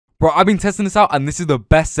Bro, I've been testing this out and this is the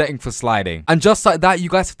best setting for sliding. And just like that, you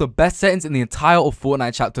guys have the best settings in the entire of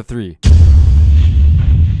Fortnite Chapter 3.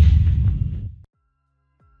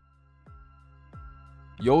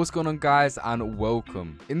 Yo, what's going on guys, and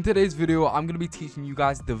welcome. In today's video, I'm going to be teaching you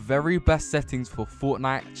guys the very best settings for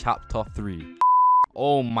Fortnite Chapter 3.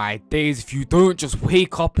 Oh my days, if you don't just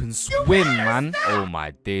wake up and swim, man. Oh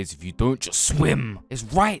my days, if you don't just swim. It's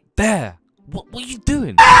right there. What are you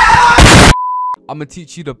doing? I'm going to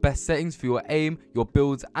teach you the best settings for your aim, your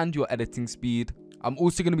builds, and your editing speed. I'm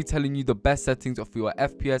also going to be telling you the best settings for your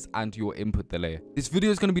FPS and your input delay. This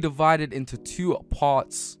video is going to be divided into two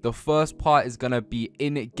parts. The first part is going to be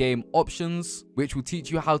in-game options, which will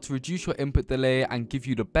teach you how to reduce your input delay and give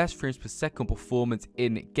you the best frames per second performance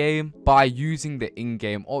in-game by using the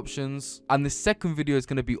in-game options. And the second video is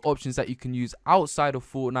going to be options that you can use outside of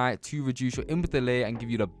Fortnite to reduce your input delay and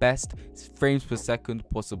give you the best frames per second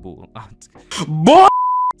possible.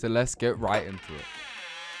 So let's get right into it.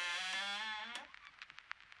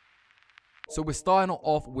 So we're starting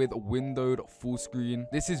off with windowed full screen.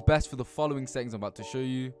 This is best for the following settings I'm about to show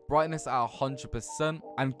you. Brightness at 100%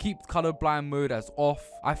 and keep colorblind mode as off.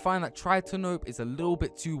 I find that Timecodes is a little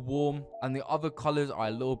bit too warm and the other colors are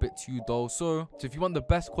a little bit too dull. So if you want the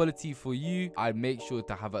best quality for you, I'd make sure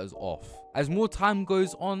to have it as off. As more time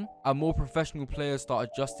goes on and more professional players start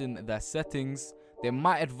adjusting their settings, they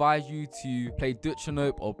might advise you to play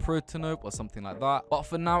Deadzone or Protonope or something like that. But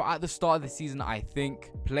for now, at the start of the season, I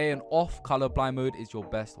think playing off colorblind mode is your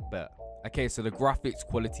best bet. Okay, so the graphics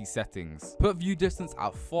quality settings. Put view distance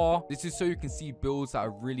at far. This is so you can see builds that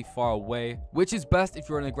are really far away, which is best if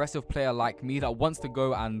you're an aggressive player like me that wants to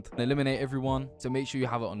go and eliminate everyone. So make sure you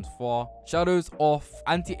have it on far. Shadows off,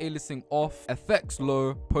 anti-aliasing off, effects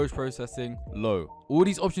low, post-processing low. All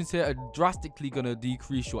these options here are drastically going to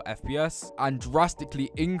decrease your FPS and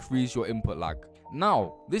drastically increase your input lag.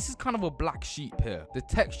 Now, this is kind of a black sheep here. The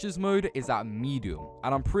textures mode is at medium,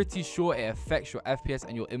 and I'm pretty sure it affects your FPS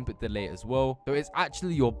and your input delay as well. So it's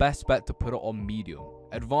actually your best bet to put it on medium.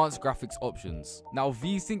 Advanced graphics options. Now,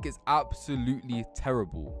 VSync is absolutely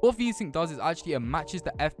terrible. What VSync does is actually it matches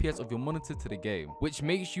the FPS of your monitor to the game, which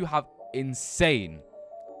makes you have insane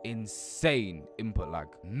input lag.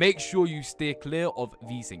 Make sure you steer clear of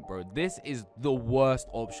VSync, bro. This is the worst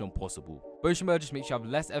option possible. Motion blur just makes you have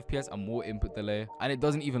less FPS and more input delay, and it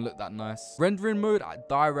doesn't even look that nice. Rendering mode at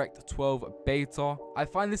direct 12 beta. I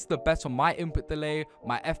find this is the best for my input delay,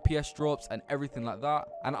 my FPS drops, and everything like that,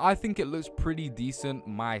 and I think it looks pretty decent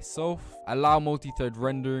myself. Allow multi-thread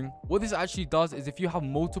rendering. What this actually does is if you have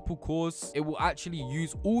multiple cores, it will actually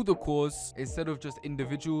use all the cores instead of just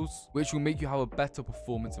individuals, which will make you have a better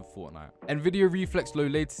performance in Fortnite. NVIDIA Reflex low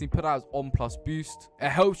latency, put that as on plus boost. It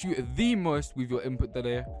helps you the most with your input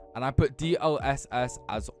delay, and I put DLSS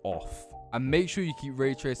as off. And make sure you keep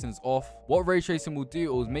ray tracing off. What ray tracing will do,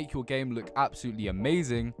 it will make your game look absolutely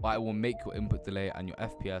amazing, but it will make your input delay and your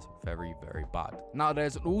FPS very, very bad. Now,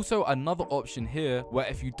 there's also another option here where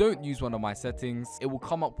if you don't use one of my settings, it will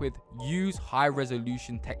come up with use high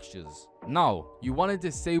resolution textures. Now, you want to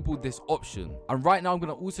disable this option, and right now I'm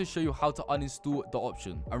going to also show you how to uninstall the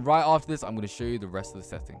option, and right after this I'm going to show you the rest of the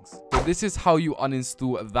settings. So this is how you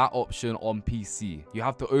uninstall that option on PC. You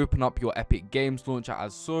have to open up your Epic Games launcher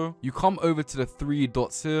as so. You come over to the three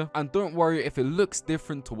dots here, and don't worry if it looks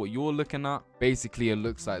different to what you're looking at. Basically it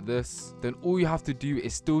looks like this. Then all you have to do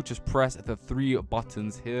is still just press the three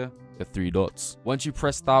buttons here, the three dots. Once you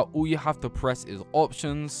press that, all you have to press is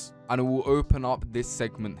options, and it will open up this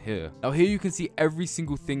segment here. Now here you can see every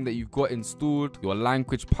single thing that you've got installed, your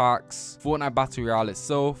language packs, Fortnite Battle Royale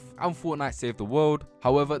itself, and Fortnite Save the World.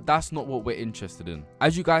 However, that's not what we're interested in.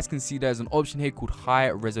 As you guys can see, there's an option here called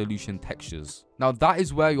high resolution textures. Now that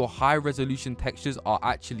is where your high resolution textures are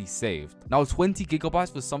actually saved. Now 20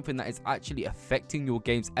 gigabytes for something that is actually affecting your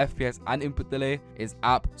game's FPS and input delay is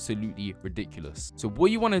absolutely ridiculous. So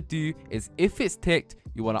what you want to do is, if it's ticked,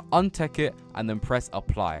 you want to untick it and then press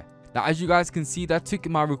apply. Now, as you guys can see, that took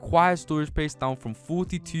my required storage space down from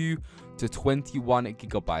 42 to 21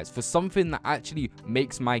 gigabytes for something that actually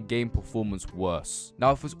makes my game performance worse.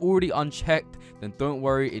 Now, if it's already unchecked, then don't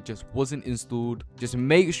worry, it just wasn't installed. Just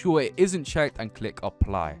make sure it isn't checked and click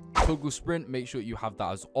apply. Toggle sprint, make sure you have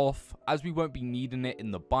that as off, as we won't be needing it in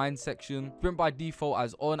the bind section. Sprint by default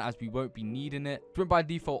as on, as we won't be needing it. Sprint by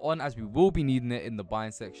default on, as we will be needing it in the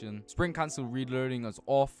bind section. Sprint cancel reloading as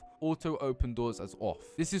off. Auto open doors as off.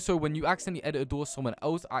 This is so when you accidentally edit a door, someone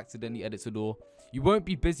else accidentally edits a door, you won't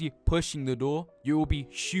be busy pushing the door, you will be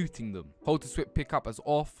shooting them. Hold to switch pickup as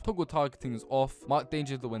off. Toggle targeting is off. Mark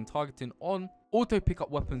danger when targeting on. Auto pick up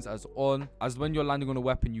weapons as on, as when you're landing on a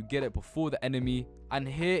weapon, you get it before the enemy. And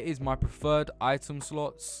here is my preferred item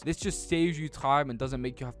slots. This just saves you time and doesn't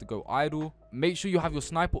make you have to go idle. Make sure you have your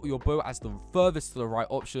sniper or your bow as the furthest to the right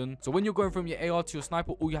option. So when you're going from your AR to your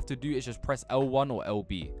sniper, all you have to do is just press L1 or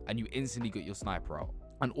LB and you instantly get your sniper out.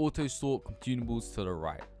 And auto sort consumables to the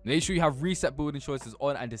right. Make sure you have reset building choices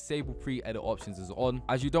on and disable pre-edit options is on,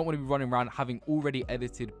 as you don't want to be running around having already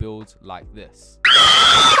edited builds like this.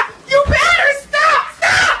 You better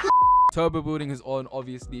stop! Turbo building is on.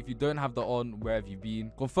 Obviously, if you don't have that on, where have you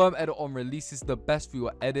been? Confirm edit on release is the best for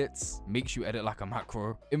your edits. Make sure you edit like a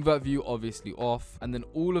macro. Invert view obviously off, and then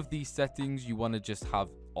all of these settings you want to just have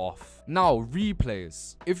off. Now,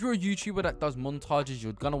 replays. If you're a YouTuber that does montages,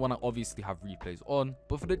 you're gonna want to obviously have replays on,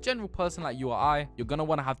 but for the general person like you or I, you're gonna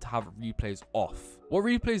want to have replays off. What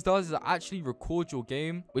replays does is it actually record your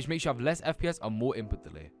game, which makes you have less FPS and more input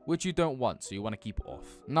delay, which you don't want, so you want to keep it off.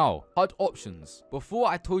 Now, HUD options. Before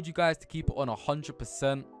I told you guys to keep it on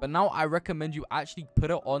 100%, but now I recommend you actually put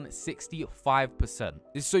it on 65%.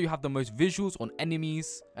 This is so you have the most visuals on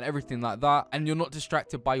enemies and everything like that, and you're not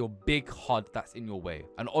distracted by your big HUD that's in your way,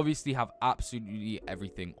 and obviously have absolutely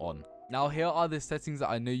everything on. Now, here are the settings that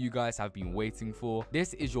I know you guys have been waiting for.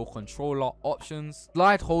 This is your controller options.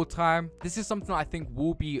 Slide hold time. This is something I think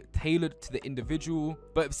will be tailored to the individual,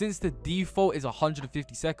 but since the default is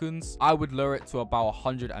 150 seconds, I would lower it to about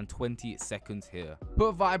 120 seconds here.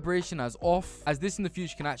 Put vibration as off, as this in the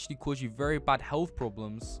future can actually cause you very bad health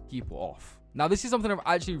problems. Keep it off. Now, this is something I've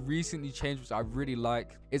actually recently changed, which I really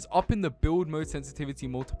like. It's up in the build mode sensitivity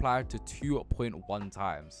multiplier to 2.1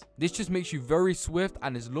 times. This just makes you very swift,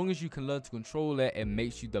 and as long as you can learn to control it, it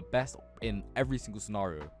makes you the best in every single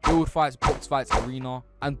scenario. Build fights, box fights, arena.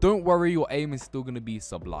 And don't worry, your aim is still going to be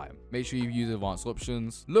sublime. Make sure you use advanced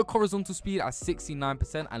options. Look horizontal speed at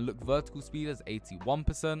 69% and look vertical speed as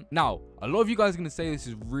 81%. Now, a lot of you guys are going to say this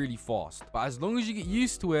is really fast, but as long as you get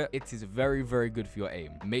used to it, it is very, very good for your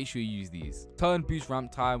aim. Make sure you use these. Turn boost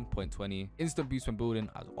ramp time 0.20. Instant boost when building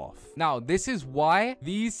as off. Now, this is why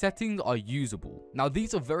these settings are usable. Now,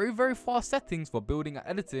 these are very, very fast settings for building and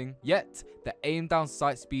editing, yet the aim down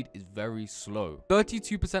sight speed is very slow.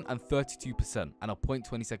 32% and 32% and a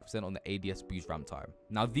 0.22% on the ADS boost ramp time.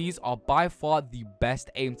 Now, these are by far the best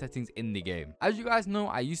aim settings in the game. As you guys know,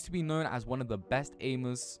 I used to be known as one of the best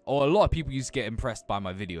aimers, or a lot of people used to get impressed by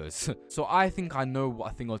my videos. So I think I know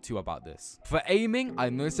a thing or two about this. For aiming, I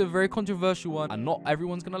know it's a very controversial one and not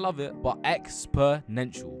everyone's gonna love it, but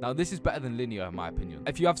exponential. Now, this is better than linear in my opinion.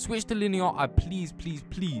 If you have switched to linear, I please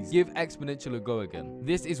give exponential a go again.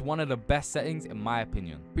 This is one of the best settings in my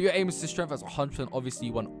opinion. But your aim assist strength as 100%, obviously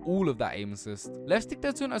you want all of that aim assist. Left stick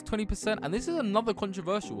dead zone as 20%, and this is another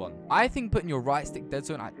controversial one. I think putting your right stick dead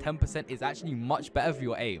zone at 10% is actually much better for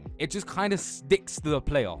your aim. It just kind of sticks to the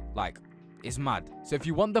player. Like, it's mad. So if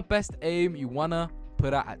you want the best aim, you wanna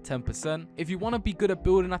put that at 10%. If you want to be good at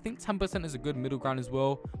building, I think 10% is a good middle ground as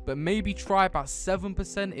well, but maybe try about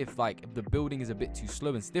 7% if the building is a bit too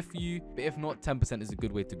slow and stiff for you. But if not, 10% is a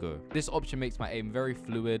good way to go. This option makes my aim very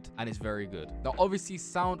fluid and it's very good. Now, obviously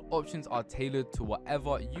sound options are tailored to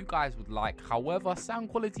whatever you guys would like. However, sound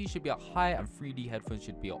quality should be at high and 3D headphones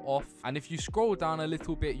should be at off. And if you scroll down a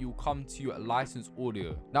little bit, you'll come to licensed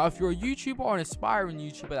audio. Now, if you're a YouTuber or an aspiring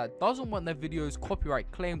YouTuber that doesn't want their videos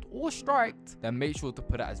copyright claimed or striked, then make sure to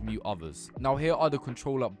put it as mute others. Now, here are the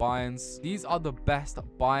controller binds. These are the best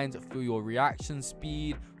binds for your reaction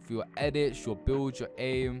speed, for your edits, your build, your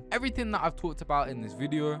aim, everything that I've talked about in this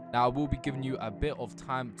video. Now, I will be giving you a bit of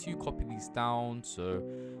time to copy these down, so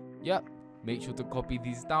yep, make sure to copy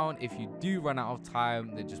these down. If you do run out of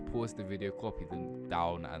time, then just pause the video, copy them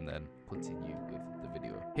down, and then continue with the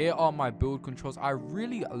video. Here are my build controls. I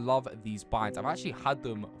really love these binds. I've actually had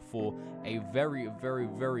them for a very, very,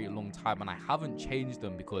 very long time, and I haven't changed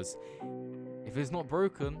them because if it's not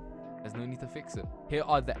broken, there's no need to fix it. Here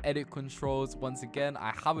are the edit controls. Once again,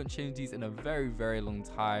 I haven't changed these in a very, very long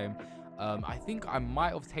time. I think I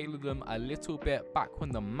might have tailored them a little bit back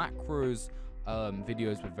when the macros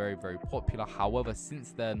videos were very, very popular. However,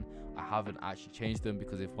 since then, I haven't actually changed them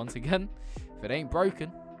because once again, if it ain't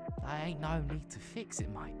broken, I ain't no need to fix it,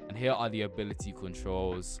 mate. And here are the ability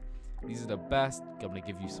controls. These are the best. I'm gonna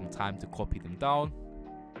give you some time to copy them down.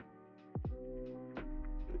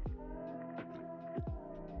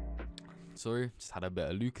 Sorry, just had a bit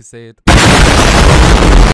of Lucas said.